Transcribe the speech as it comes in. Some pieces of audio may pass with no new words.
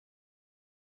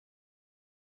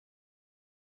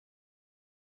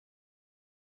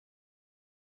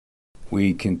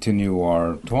We continue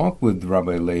our talk with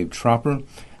Rabbi Leib Tropper,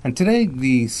 and today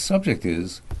the subject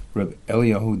is Rabbi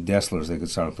Eliyahu Dessler,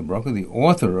 the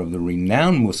author of the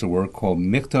renowned Mussar work called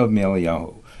Miktav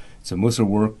Me'Eliyahu. It's a Mussar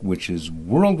work which is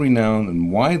world-renowned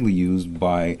and widely used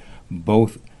by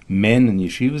both men in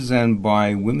yeshivas and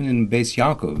by women in Beis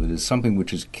Yaakov. It is something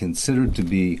which is considered to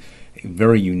be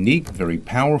very unique, very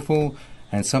powerful,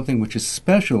 and something which is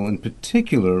special in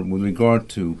particular with regard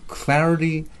to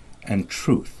clarity and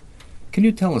truth. Can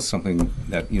you tell us something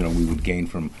that we would gain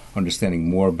from understanding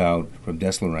more about Rabbi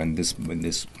Dessler and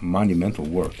this monumental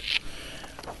work?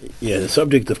 Yeah, the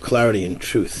subject of clarity and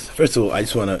truth. First of all, I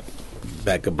just want to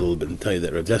back up a little bit and tell you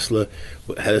that Rabbi Dessler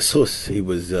had a source. He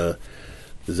was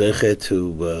zeiche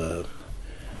to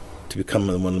become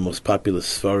one of the most popular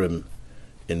svarim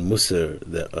in Mussar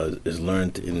that is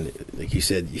learned in, like you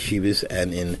said, yeshivas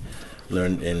and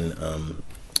learned in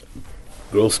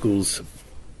girls' schools,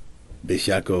 Beis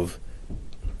Yaakov.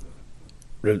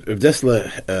 Rav Dessler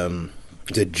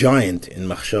is a giant in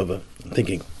machshava,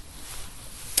 thinking.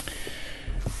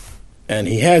 And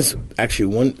he has actually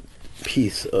one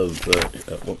piece of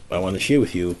I want to share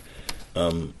with you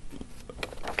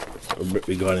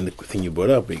regarding the thing you brought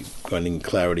up, regarding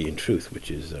clarity and truth, which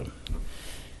is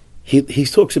he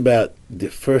talks about the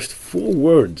first 4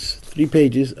 words, 3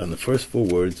 pages on the first 4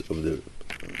 words of the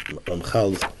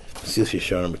Ramchal's Mesilas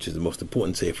Yesharim, which is the most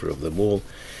important sefer of them all.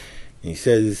 And he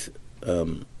says,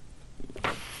 Yisoid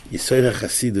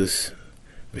HaChasidus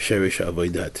V'Sheresh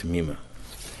HaAvodah HaTemima.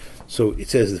 So it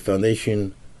says the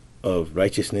foundation of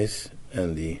righteousness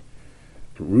and the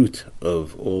root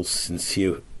of all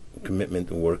sincere commitment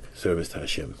and work, service to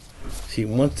Hashem. See,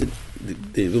 once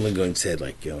the Vilna Gaon said,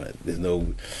 there's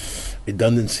no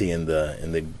redundancy in the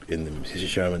Mesilas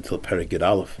Yesharim until Perek Yud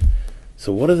Aleph.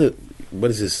 So what is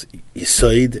this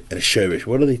Yisoid and Sheresh?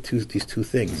 What are these two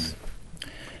things?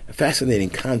 A fascinating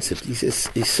concept. He says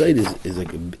Yisoid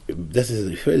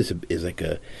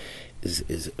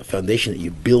is a foundation that you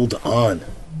build on.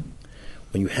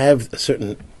 When you have a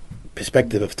certain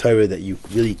perspective of Torah that you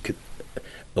really could,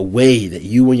 a way that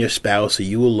you and your spouse or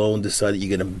you alone decide that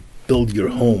you're going to build your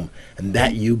home, and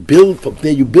that you build, from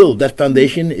there you build. That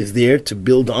foundation is there to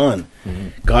build on. Mm-hmm.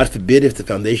 God forbid if the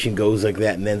foundation goes like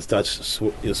that and then starts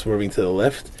swerving to the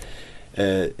left,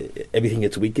 everything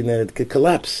gets weakened and it could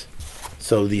collapse.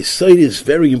 So the site is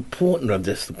very important, Rav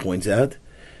Dessler points out,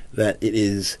 that it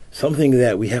is something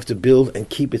that we have to build and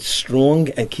keep it strong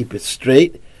and keep it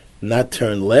straight, not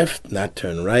turn left, not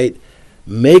turn right.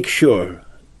 Make sure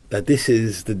that this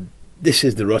is the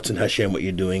Ratzon Hashem, what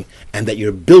you're doing, and that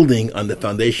you're building on the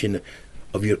foundation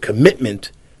of your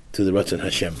commitment to the Ratzon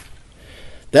Hashem.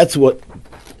 That's what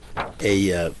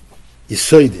a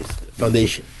Yisoid is,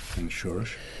 foundation. And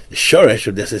Shoresh? The Shoresh,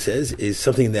 what Dessler says, is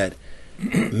something that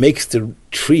makes the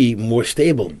tree more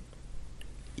stable.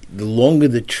 The longer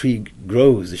the tree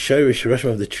grows, the Shoresh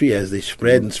of the tree, as they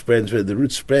spread and spread and spread, the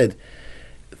roots spread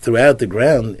throughout the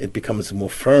ground, it becomes more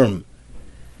firm.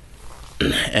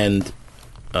 And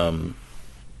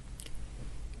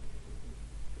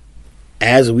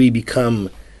as we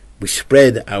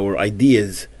spread our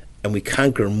ideas and we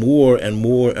conquer more and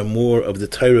more and more of the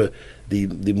Torah, the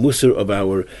Mussar of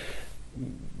our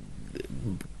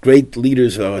great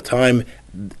leaders of our time,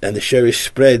 and the Sheresh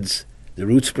spreads, the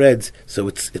root spreads, so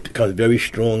it becomes very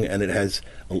strong and it has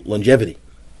longevity.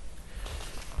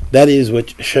 That is what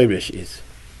Sheresh is.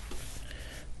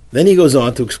 Then he goes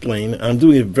on to explain, I'm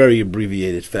doing a very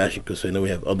abbreviated fashion because I know we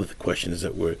have other questions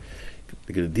that we're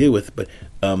going to deal with, but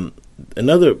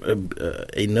another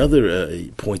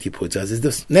point he puts out is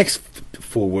the next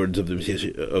 4 words of the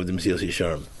Mesilas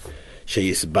Yesharim.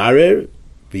 Sheyisbarer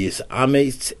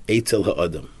v'yisameitz eitzel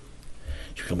ha'adam.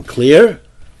 Become clear,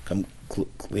 and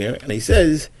he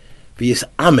says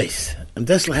v'yisameitz. And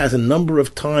Dessler has a number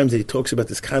of times that he talks about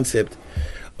this concept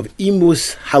of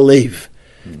imus halev,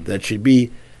 that should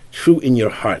be true in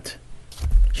your heart.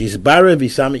 Sheyisbarer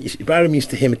v'yisameitz. Yisbarer means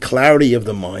to him clarity of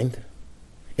the mind,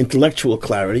 intellectual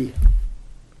clarity,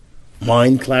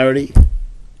 mind clarity,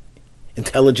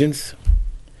 intelligence.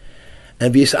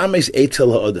 And v'yisameitz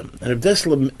eitzel ha'adam. And if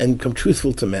Dessler, and become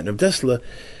truthful to men, if Dessler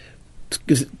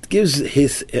gives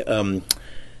his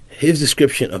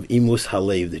description of imus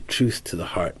halev, the truth to the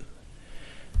heart,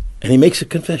 and he makes a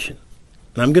confession.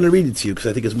 And I'm going to read it to you because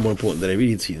I think it's more important that I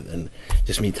read it to you than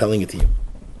just me telling it to you.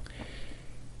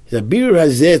 This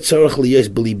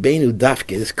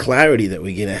clarity that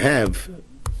we're going to have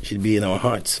should be in our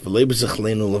hearts.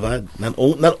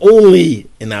 Not only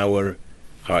in our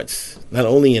hearts, not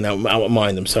only in our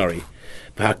mind, I'm sorry.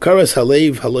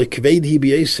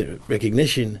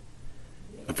 Recognition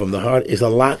from the heart is a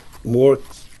lot more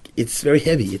it's very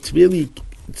heavy. It's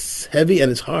heavy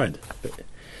and it's hard.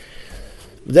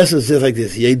 Dessler says like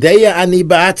this: Yedeya ani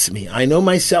ba'atzmi. I know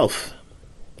myself.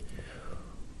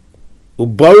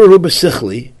 Ubaru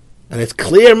b'sichli, and it's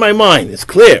clear in my mind. It's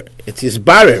clear. It's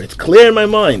yisbarer. It's clear in my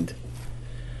mind.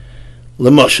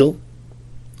 L'moshel,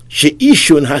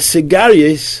 she'ishun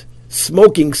hasigaris,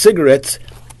 smoking cigarettes,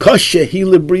 koshe hi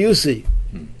lebriusi.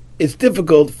 It's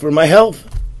difficult for my health.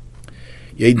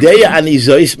 Yedeya ani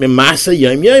zois mimasa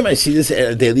yom yom. I see this on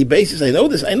a daily basis. I know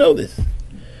this. I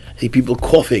see people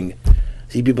coughing. I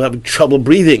see people having trouble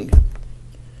breathing.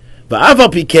 Va'av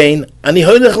pikein ani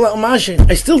hoydech la'mashin.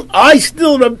 I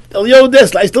still, Elio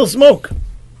Dessler, I still smoke.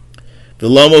 The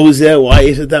lama who's there. Why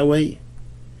is it that way?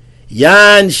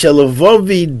 Yan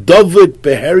shalavovi dovut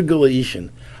behergul.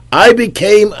 I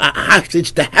became a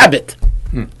hostage to habit.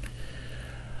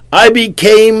 I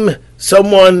became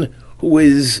someone who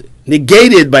is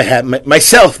negated by habit.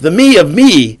 Myself, the me of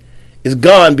me, is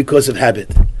gone because of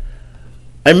habit.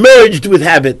 I merged with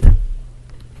habit. And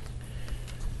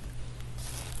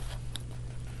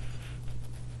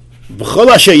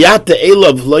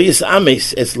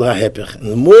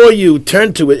the more you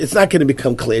turn to it, it's not going to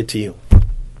become clear to you.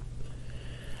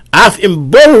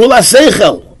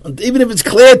 Even if it's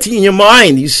clear to you in your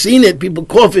mind, you've seen it, people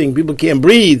coughing, people can't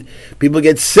breathe, people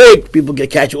get sick, people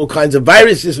catch all kinds of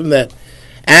viruses from that.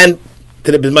 And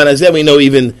to the Bisman Hazeh, we know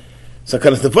even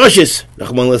Sakanas Nefashis,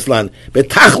 Rahman L'Islan,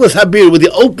 Betachlis Habir, with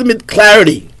the ultimate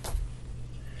clarity.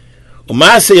 When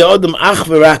it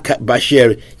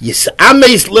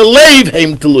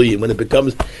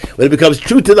becomes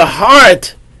true to the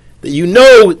heart, that you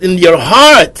know in your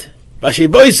heart,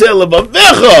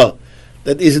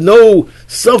 that is no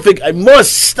suffix, I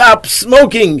must stop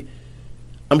smoking,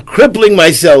 I'm crippling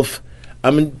myself,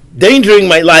 I'm endangering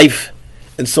my life,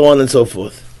 and so on and so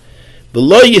forth.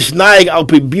 Stop,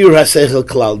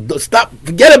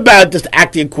 forget about just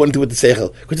acting according to what the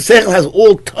seichel, because the seichel has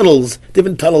all tunnels,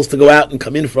 different tunnels to go out and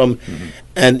come in from,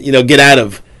 and get out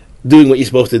of doing what you're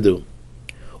supposed to do.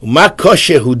 How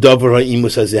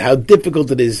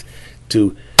difficult it is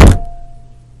to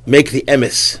make the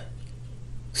emes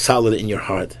solid in your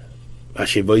heart.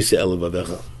 If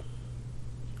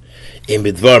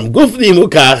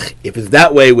it's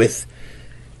that way with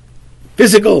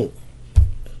physical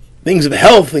things of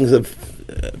health, things of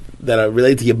that are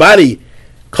related to your body,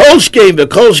 and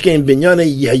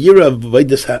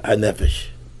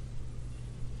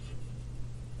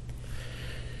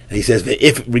he says,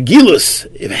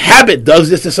 if habit does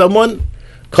this to someone,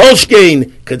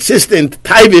 consistent,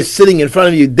 taivus, sitting in front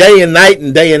of you day and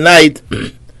night,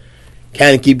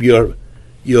 can keep your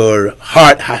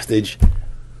heart hostage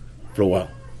for a while.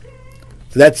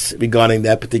 So that's regarding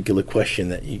that particular question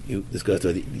that you discussed.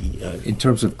 In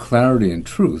terms of clarity and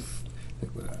truth,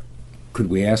 could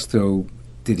we ask, though,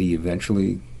 did he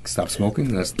eventually stop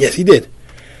smoking? Yes, he did.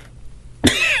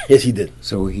 Yes, he did.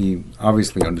 So he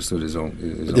obviously understood his own.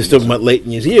 They're talking about late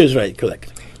in his years, right?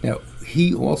 Correct. Now,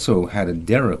 he also had a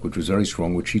derek, which was very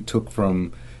strong, which he took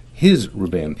from his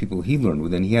Rabbi, people he learned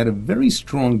with, and he had a very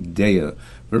strong deya,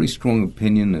 very strong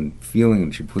opinion and feeling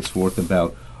which he puts forth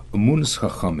about emunas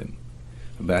chachamim,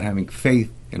 about having faith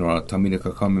in our Talmidei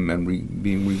Chachamim and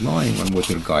relying on what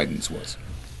their guidance was.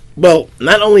 Well,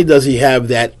 not only does he have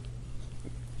that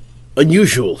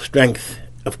unusual strength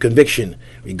of conviction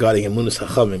regarding emunas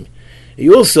chachamim, he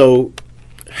also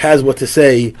has what to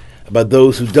say about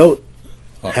those who don't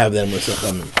have that emunas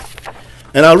chachamim.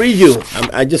 And I'll read you.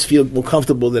 I just feel more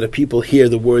comfortable that if people hear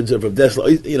the words of Rabbi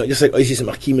Dessler, just like Oishis and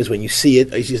Machimas, when you see it,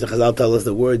 Oishis and Chazal tell us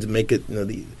the words, make it,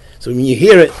 so when you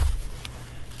hear it,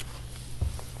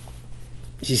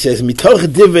 she says, "Mitoch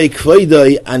divei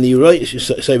kvoidai ani roi."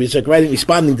 So it's like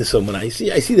responding to someone. I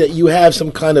see that you have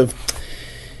some kind of,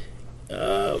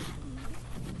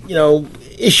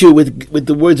 issue with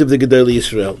the words of the Gedolei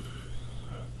Yisrael.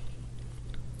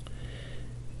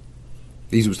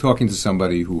 He was talking to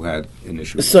somebody who had an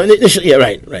issue. So initially, yeah,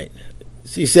 right.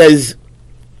 So he says,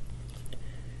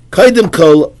 "Kaidem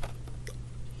kol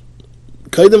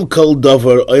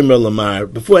davar omer lamar."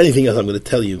 Before anything else, I'm going to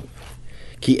tell you.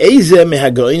 Ki eze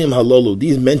mehagoinim halolu.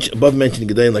 These above mentioned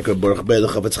gedolim like Rabbi the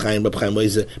Chavetz Chaim, Rabbi Chaim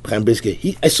Moise, Rabbi Chaim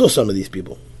Briske. I saw some of these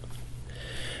people.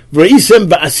 V'reisem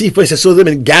ba'asifos. I saw them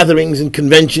in gatherings and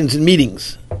conventions and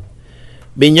meetings.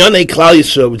 Binyonei Klal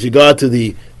Yisrael, with regard to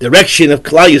the direction of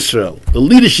Klal Yisrael, the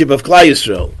leadership of Klal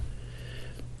Yisrael.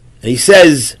 And he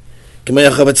says, K'mei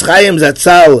Chavetz Chaim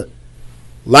Zatzal,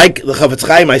 like the Chavetz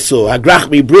Chaim I saw,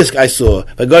 Hagrachmi Brisk I saw,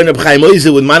 V'goyin Rabbi Chaim Moise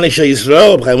with Manisha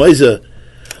Yisrael, Rabbi Chaim Moise,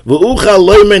 V'ucha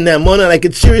loymer ne'amon, and I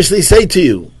could seriously say to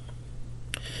you,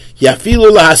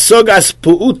 Yafilu lahasogas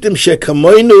pu'utim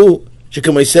shekamoinu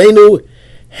Shekamaisenu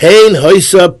hein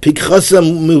hoisa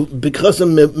pikhasam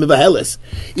mivahelis.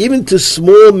 Even to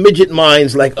small midget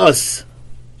minds like us.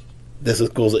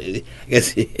 Dessler calls it, I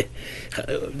guess,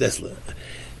 Dessler.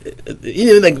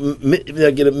 Even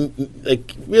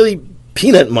like really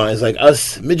peanut minds like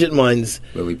us, midget minds.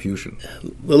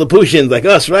 Lilliputians like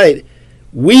us, right?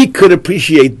 We could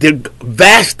appreciate their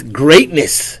vast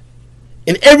greatness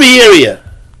in every area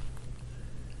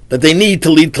that they need to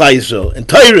lead Klal Yisrael. In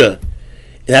Torah,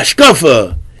 in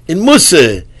Hashkafa, in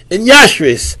Musa, in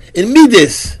Yashris, in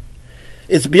Midas.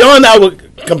 It's beyond our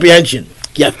comprehension.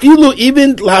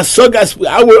 Even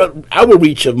our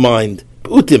reach of mind.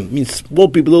 Utim means small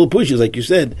people, little pushes, like you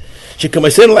said.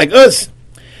 Shekamaisen like us.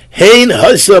 Hein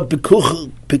hasa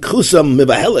pikhusam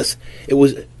mivahelis. It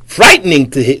was frightening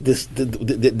to hit their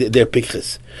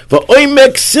pikchus. For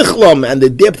oimek sichlam, and the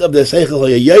depth of their seichel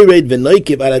yared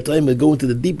v'noikev at a time would go into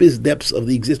the deepest depths of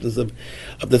the existence of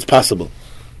that's possible.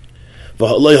 For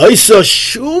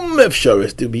shum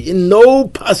efsharis, to be in no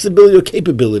possibility or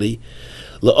capability.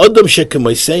 La'adam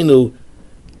shekamaisenu,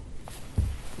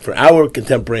 for our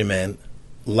contemporary man,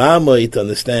 lama to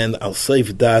understand al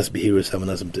seif das behirus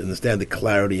havanazim, to understand the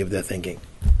clarity of their thinking.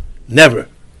 Never.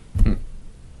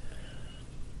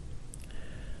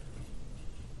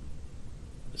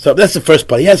 So that's the first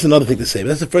part. He has another thing to say, but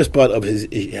that's the first part of his.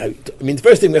 I mean, the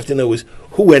first thing we have to know is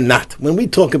who we're not. When we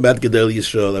talk about Gedol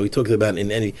Yisrael, or we talk about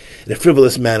in a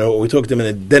frivolous manner, or we talk to them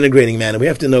in a denigrating manner, we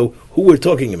have to know who we're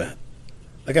talking about.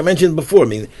 Like I mentioned before, I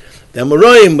mean, the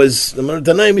Amoraim was the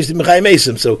Tanaim used to be Mechai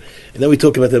Mesim, so and then we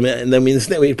talk about them, and then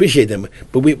we appreciate them.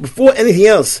 But before anything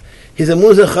else, his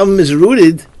Amunah Chachamim is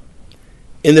rooted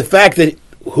in the fact that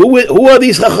who are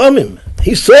these Chachamim?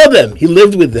 He saw them, he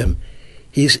lived with them.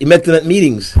 He met them at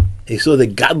meetings. He saw the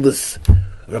godless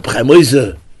Rabbi Chaim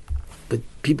Oizer, but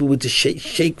people would just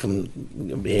shake from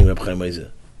being Rabbi Chaim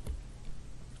Oizer.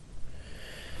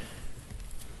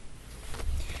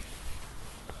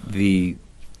 The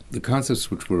concepts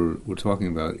which we're talking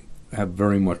about have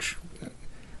very much.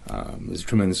 There's a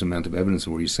tremendous amount of evidence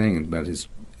of what he's saying about his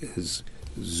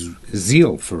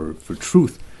zeal for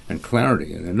truth and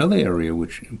clarity. And another area,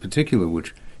 which in particular,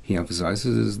 which he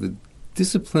emphasizes, is the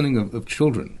disciplining of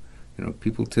children. You know,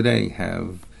 people today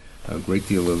have a great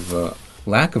deal of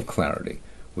lack of clarity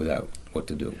without what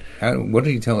to do. What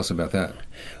did he tell us about that?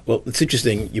 Well, it's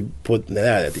interesting you put that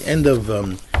out at the end of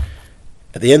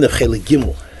Chelik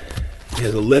Gimel. He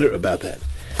has a letter about that,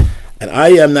 and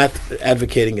I am not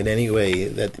advocating in any way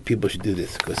that people should do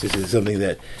this, because this is something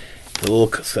that they'll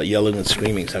all start yelling and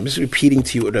screaming. So I'm just repeating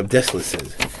to you what Reb Dessler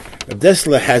says. Reb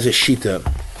Dessler has a shita.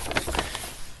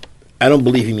 I don't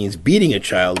believe he means beating a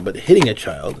child, but hitting a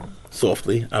child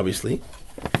softly, obviously,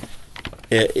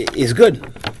 is good.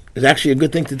 It's actually a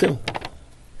good thing to do.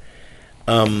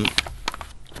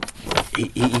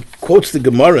 He quotes the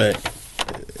Gemara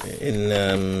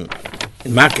in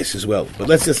Makis as well. But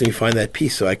let's just let me find that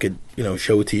piece so I could,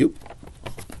 show it to you.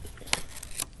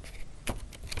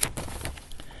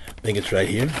 I think it's right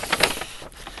here.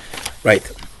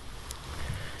 Right.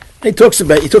 He talks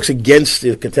against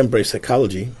the contemporary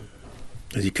psychology,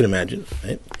 as you can imagine.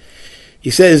 Right?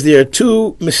 He says there are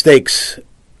two mistakes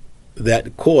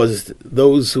that caused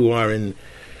those who are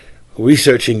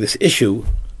researching this issue,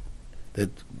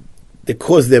 that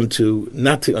caused them to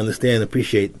not to understand and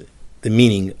appreciate the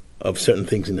meaning of certain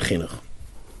things in the chinuch.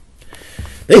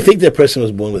 They think that person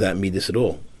was born without midas at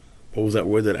all. What was that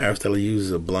word that Aristotle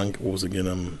used? A blank. What was it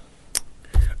again?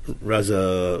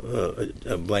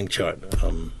 A blank chart.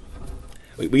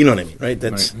 You know what I mean, right?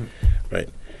 That's right.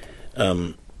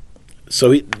 So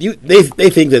they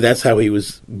think that that's how he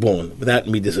was born, without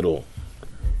midas at all.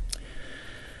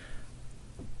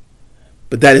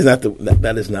 But that is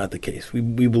not the case. We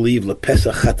believe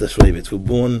lepesach chatas revitz. We're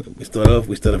born. We start off.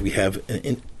 We have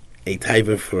a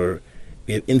taiva for.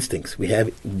 We have instincts. We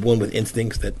have born with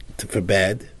instincts for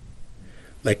bad.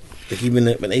 Like even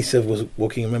when Esav was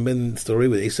walking, remember in the story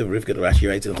with Esav, Rivka, Rashi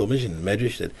writes in the Talmud in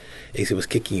Medrash that Esav was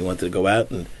kicking. He wanted to go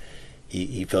out, and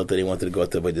he felt that he wanted to go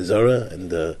out to Avodah Zarah,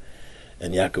 and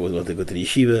Yaakov wanted to go to the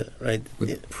yeshiva, right?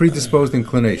 With predisposed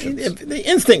inclinations. The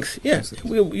instincts, yes.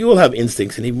 Yeah. You all have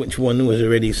instincts, and each one was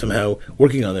already somehow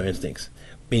working on their instincts.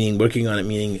 Meaning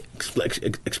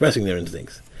expressing their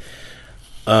instincts.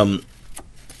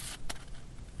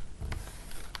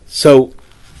 So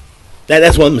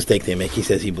that's one mistake they make. He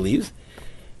says he believes.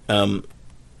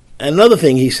 Another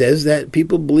thing he says, that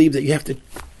people believe that you have to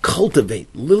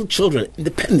cultivate little children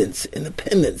independence, and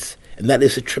that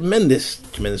is a tremendous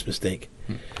mistake.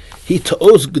 He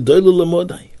ta'oz gedolah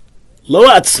lamodai, lo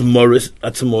atzmois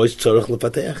tzorach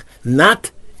lefatech,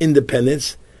 not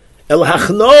independence El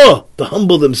hachno, to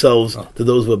humble themselves to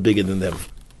those who are bigger than them.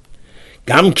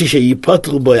 Gam kishe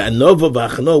yipatru boy anova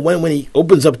v'achno, when he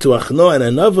opens up to achno and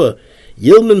anova,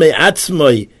 yilmen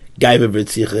me'atzmoi gaiva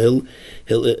v'ritzicha,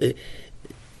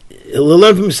 he'll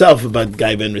learn from himself about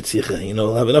gaiva and ritzicha.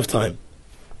 He'll have enough time.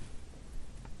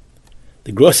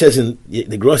 The Gross says in the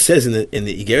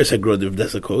Igeres HaGro, the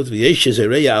Dessler quotes, a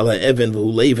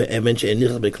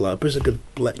person could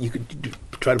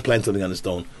try to plant something on a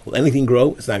stone. Will anything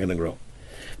grow? It's not going to grow.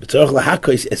 You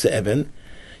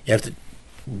have to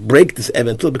break this even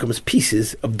until it becomes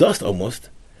pieces of dust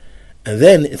almost, and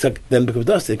then then it becomes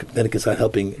dust. Then it can start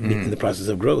helping in the process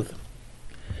of growth.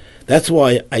 That's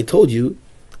why I told you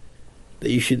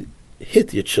that you should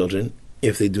hit your children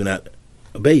if they do not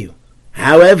obey you.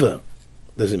 However,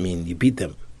 doesn't mean you beat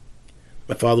them.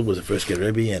 My father was a first grade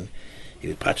Rabbi, and he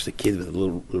would patch the kid with a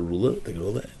little ruler. The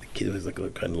kid was kind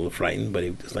of a little frightened, but he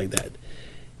just like that.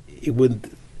 He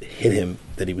wouldn't hit him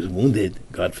that he was wounded,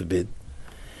 God forbid.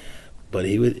 But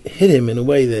he would hit him in a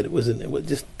way that it was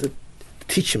just to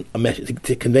teach him a message,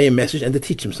 to convey a message, and to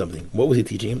teach him something. What was he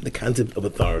teaching him? The concept of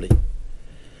authority.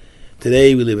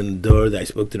 Today we live in a door that I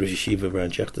spoke to Rosh Yeshiva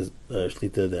around Shechta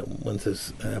Shlita that once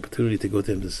has an opportunity to go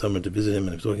to him this summer to visit him,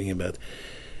 and I was talking about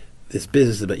this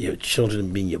business about your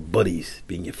children being your buddies,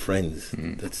 being your friends.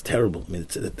 That's terrible. I mean,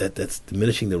 that's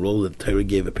diminishing the role that Torah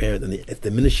gave a parent, and it's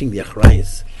diminishing the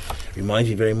achrayus. Reminds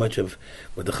me very much of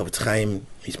what the Chavetz Chaim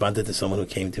responded to someone who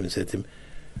came to him and said to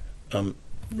him,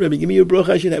 Rabbi, give me your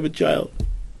bracha, I should have a child.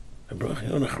 A bracha,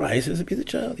 you want a achrayus as a piece of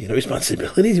child? You know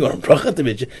responsibilities, you want a bracha to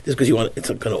be, just because you want, it's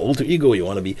a kind of alter ego, you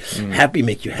want to be happy,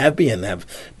 make you happy, and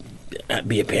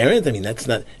be a parent. I mean, that's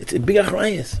not, it's a big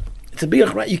achrayus. It's a big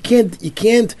achrayus. You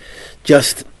can't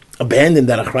just abandon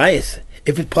that achrayus.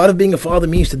 If it's part of being a father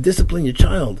means to discipline your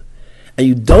child, and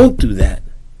you don't do that,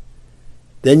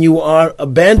 then you are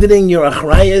abandoning your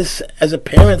achrayus as a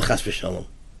parent, chas v'shalom.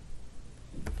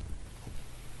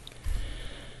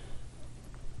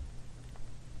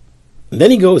 And then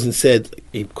he goes and said,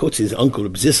 he quotes his uncle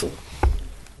Reb Zissel,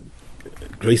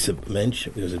 grace of mensch,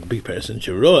 he was a big person,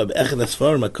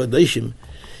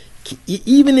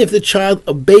 even if the child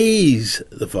obeys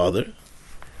the father,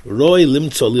 Roy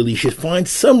Limtzolil, you should find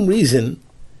some reason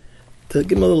to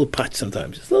give him a little patch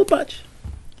sometimes. Just a little patch.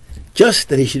 Just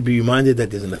that he should be reminded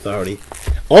that there's an authority.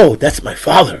 Oh, that's my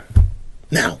father.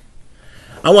 Now,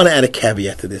 I want to add a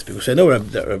caveat to this, because I know Rav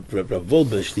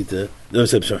Wolbe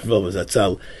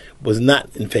Zatzal was not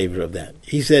in favor of that.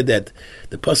 He said that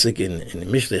the pasuk in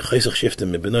Mishlei Chosech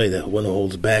Shiftim Mebenoi, that one who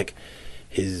holds back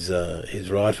his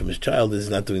rod from his child is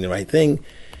not doing the right thing.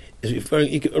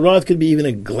 A rod could be even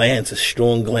a glance, a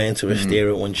strong glance, or a stare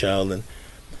at one child. And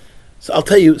so I'll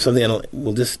tell you something, and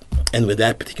we'll just end with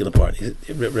that particular part.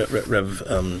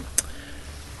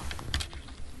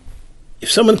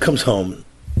 If someone comes home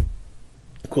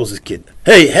and calls his kid,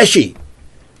 "Hey, Heshi,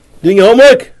 doing your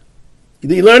homework?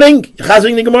 You learning? You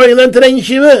chazing the Gemara you learned today in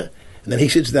yeshiva?" And then he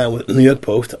sits down with the New York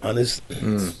Post on his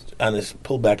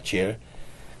pullback chair,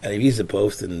 and he reads the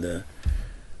Post, and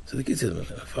so the kid says, "My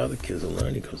father, kids will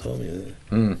learn." He comes home,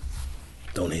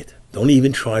 don't hit. Don't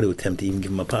even try to attempt to even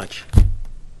give him a patch.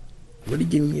 What are you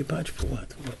giving me a patch for?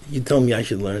 What? You tell me I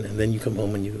should learn, and then you come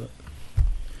home and you learn.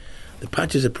 The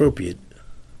patch is appropriate.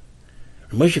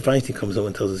 Moshe Feinstein comes home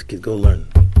and tells his kid, "Go learn.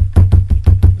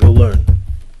 Go learn."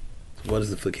 So what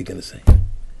is the kid going to say?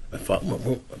 My father.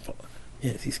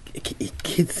 Yes,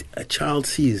 a child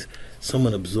sees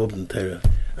someone absorbed in Torah.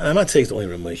 And I'm not saying it's only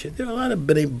Ramoshe. There are a lot of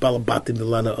B'nai Balabatim, a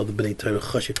lot of other B'nai Torah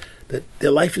Choshe, that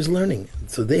their life is learning.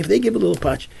 So if they give a little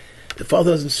patch, the child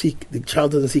doesn't see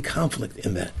conflict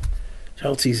in that. The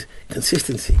child sees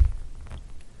consistency.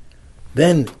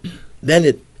 Then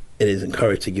it is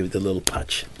encouraged to give the little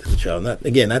patch to the child. Not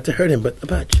to hurt him, but a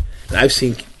patch. And I've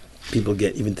seen people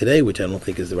get, even today, which I don't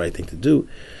think is the right thing to do,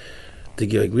 to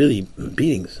give really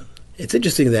beatings. It's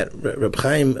interesting that Reb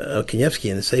Chaim Kanievsky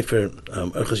in the Sefer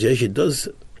Orchos Yesha does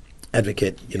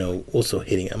advocate, also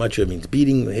hitting. I'm not sure it means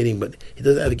beating or hitting, but he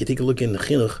does advocate. Take a look in the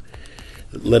Chinuch,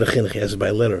 letter Chinuch, he has it by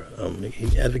letter.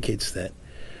 He advocates that.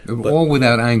 All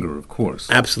without anger, of course.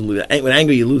 Absolutely. With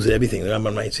anger, you lose everything. The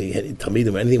Rambam might say,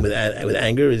 Talmidim, anything with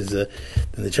anger is, then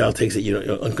the child takes it, you're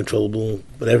uncontrollable,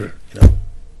 whatever,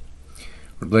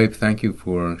 Leib, thank you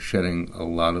for shedding a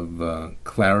lot of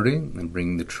clarity and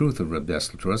bringing the truth of Reb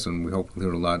Dessler to us, and we hope we'll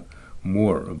hear a lot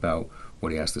more about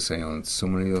what he has to say on so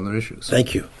many other issues.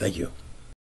 Thank you.